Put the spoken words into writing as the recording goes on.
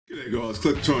G'day guys,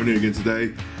 Collectable Tyrant here again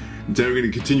today. Today we're going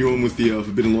to continue on with the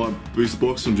Forbidden Light booster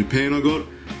box from Japan I got.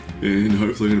 And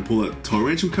hopefully I'm going to pull that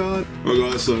Tyrant card.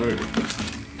 Alright guys, so 1, 2,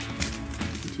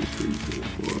 3,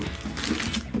 4,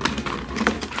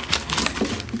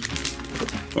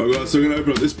 5. Alright guys, so we're going to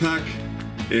open up this pack.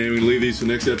 And we're going to leave these for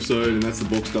the next episode, and that's the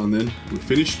box done then. We're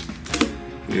finished.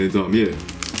 And yeah,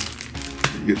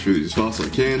 get through these as fast as I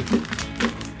can.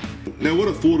 Now what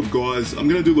I thought of, guys, I'm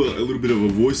going to do a little bit of a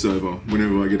voiceover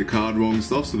whenever I get a card wrong and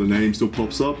stuff, so the name still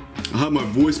pops up. I have my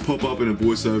voice pop up in a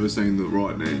voiceover saying the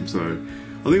right name, so I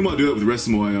think I might do that with the rest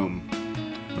of my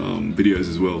videos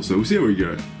as well, so we'll see how we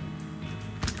go.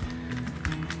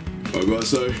 Alright guys,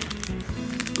 so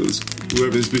we'll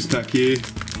open this booster pack here.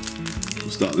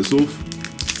 We'll start this off.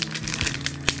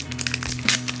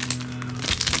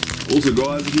 Also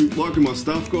guys, if you're liking my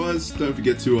stuff, guys, don't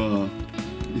forget to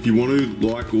if you want to,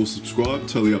 like or subscribe,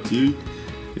 totally up to you,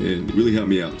 and it really helped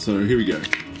me out. So here we go.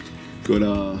 Got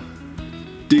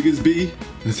Diggersby,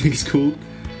 I think it's called.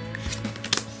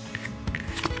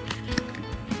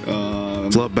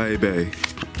 Club Baby.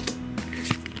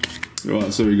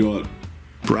 Alright, so we got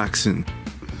Braxton.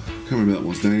 Can't remember that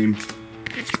one's name.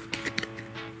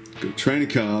 Got a trainer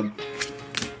card.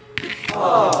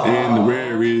 And the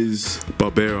rare is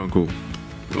Uncle.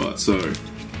 Right, so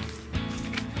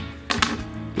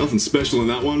nothing special in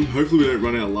that one. Hopefully we don't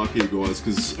run out of luck here, guys,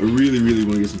 because I really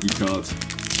want to get some good cards.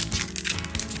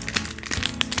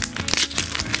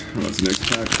 Alright, so next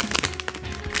pack.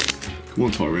 Come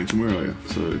on, Tyrant, where are you?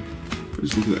 So,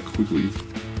 just look at that quickly.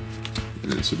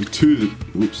 Yeah, so two to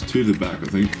the back, I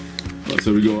think. Alright,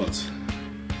 so we got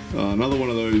another one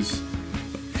of those.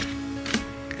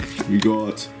 We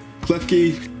got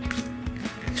Klefki.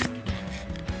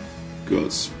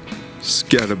 Got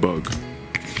Scatterbug.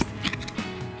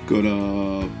 Got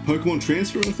a Pokemon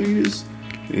Transfer, I think it is.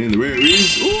 And the rare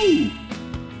is, ooh!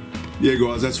 Yeah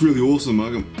guys, that's really awesome.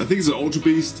 I think it's an Ultra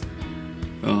Beast.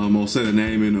 I'll say the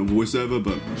name in a voiceover,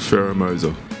 but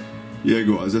Pheromosa. yeah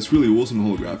guys, that's really awesome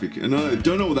holographic. And I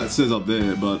don't know what that says up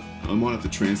there, but I might have to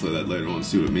translate that later on and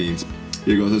see what it means.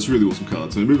 Yeah guys, that's a really awesome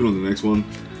card. So moving on to the next one.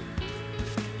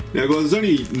 Now guys, there's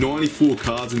only 94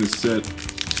 cards in this set.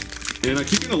 And I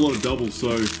keep getting a lot of doubles, so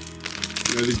you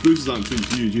know, these boosters aren't too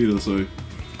huge either, so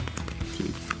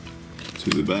to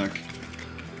the back.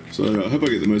 So I hope I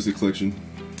get the most of the collection.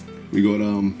 We got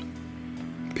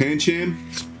Pancham,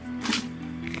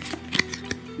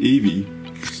 Eevee.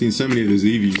 Seen so many of those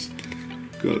Eevees.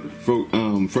 Got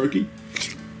Froakie.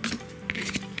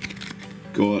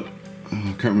 Got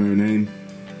I can't remember her name.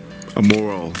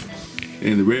 Amoral.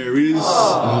 And the rare is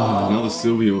another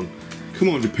Sylveon. Come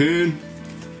on, Japan,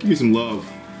 give me some love.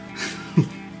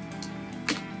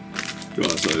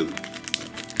 Right, so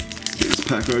let's get this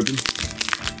pack open.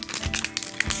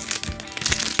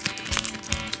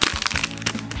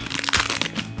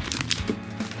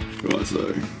 Right,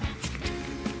 so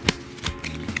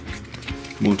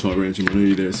come on, Tyrant, I know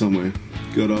you're there somewhere.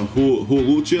 Got a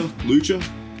Lucha.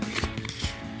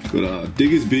 Got a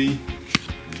Diggersby.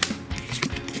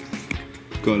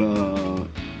 Got a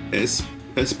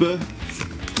Esper.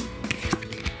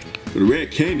 Got a rare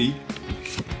Candy.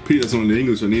 Pity that's not in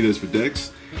English, I need those for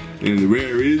decks. And the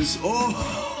rare is, oh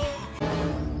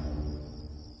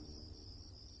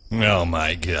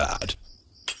my god.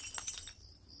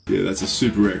 Yeah, that's a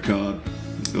super rare card.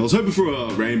 I was hoping for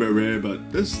a rainbow rare,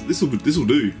 but this'll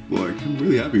do. Like, I'm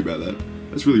really happy about that.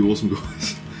 That's really awesome,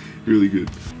 guys. Really good.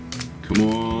 Come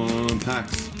on,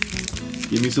 packs.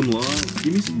 Give me some love.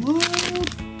 Give me some love.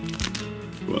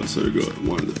 Right, so we got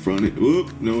one at the front here.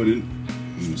 Whoop, no I didn't.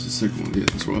 It's the second one. Yeah,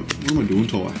 that's right. What am I doing,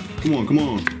 Ty? Come on, come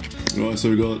on. Alright, so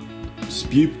we got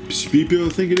Spupio, I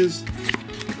think it is.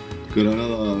 Got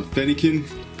another Fennekin.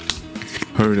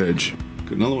 Honedge.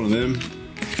 Got another one of them.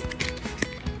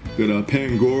 Got a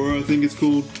Pangoro, I think it's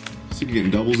called. Sick of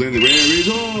getting doubles. And the rare is,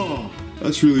 oh!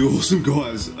 That's really awesome,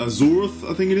 guys. Azoroth,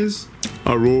 I think it is.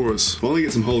 Auroras. Finally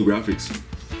get some holographics.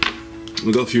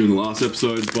 We got a few in the last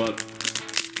episode, but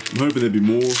I'm hoping there'd be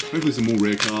more. Hopefully some more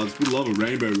rare cards. Would love a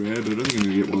rainbow rare, but I don't think I'm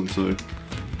gonna get one, so.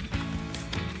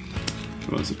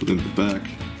 Alright, so put them in the back.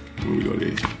 What do we got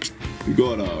here? We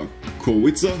got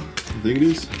Corwitza, I think it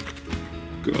is.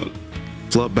 Got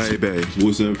Club Baby.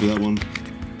 voiceover for that one.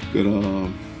 Got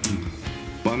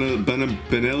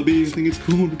Benelby, I think it's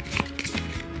called.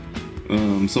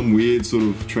 Some weird sort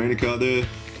of trainer card there.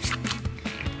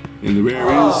 And the rare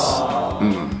is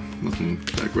nothing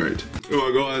that great.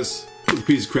 Alright guys, put the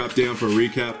piece of crap down for a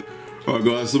recap. Alright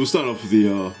guys, so we'll start off with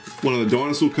the one of the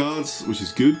dinosaur cards, which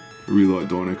is good. I really like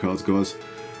dino cards, guys.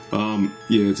 Yeah,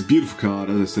 it's a beautiful card,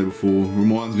 as I said before.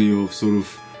 Reminds me of sort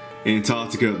of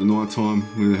Antarctica at the night time,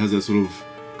 when it has that sort of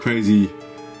crazy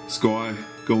sky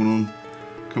going on.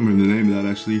 Can't remember the name of that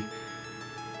actually.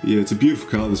 Yeah, it's a beautiful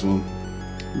card, this one.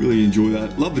 Really enjoy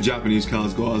that. Love the Japanese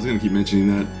cards, guys. I'm gonna keep mentioning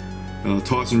that.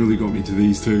 Tyson really got me into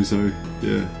these too, so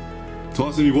yeah.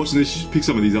 Tyson, if you're watching this, you should pick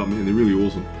some of these up, man. They're really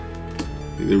awesome.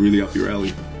 I think they're really up your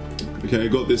alley. Okay, I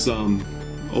got this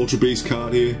Ultra Beast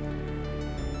card here.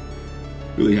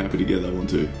 Really happy to get that one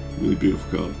too. Really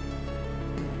beautiful card.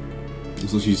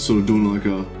 Looks like she's sort of doing like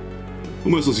a,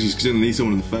 almost like she's gonna knee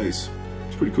someone in the face.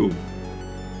 It's pretty cool.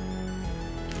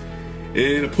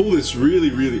 And I pulled this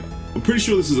really, I'm pretty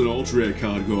sure this is an ultra rare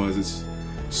card, guys. It's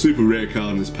a super rare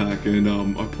card in this pack, and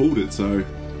I pulled it, so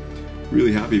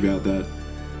really happy about that.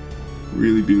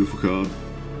 Really beautiful card.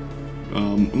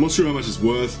 I'm not sure how much it's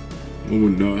worth. I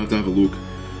wouldn't know, I have to have a look.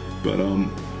 But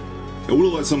I would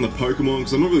have liked some of the Pokemon,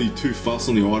 because I'm not really too fussed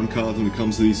on the item cards when it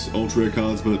comes to these ultra rare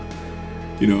cards, but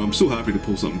you know, I'm still happy to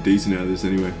pull something decent out of this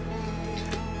anyway.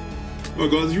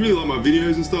 Alright guys, if you really like my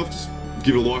videos and stuff, just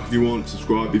give it a like if you want,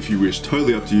 subscribe if you wish,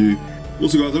 totally up to you.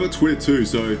 Also guys, I'm at Twitter too,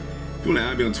 so if you want to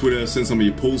add me on Twitter, send some of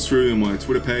your pulls through on my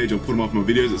Twitter page, I'll put them up in my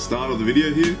videos at the start of the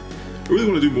video here. I really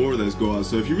want to do more of those, guys,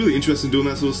 so if you're really interested in doing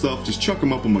that sort of stuff, just chuck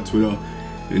them up on my Twitter,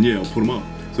 and yeah, I'll put them up.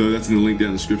 So that's in the link down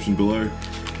in the description below.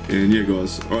 And yeah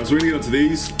guys, alright, so we're going to get onto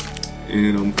these,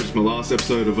 and this is my last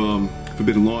episode of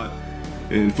Forbidden Light.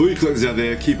 And for you collectors out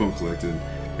there, keep on collecting,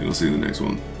 and I'll see you in the next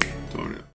one.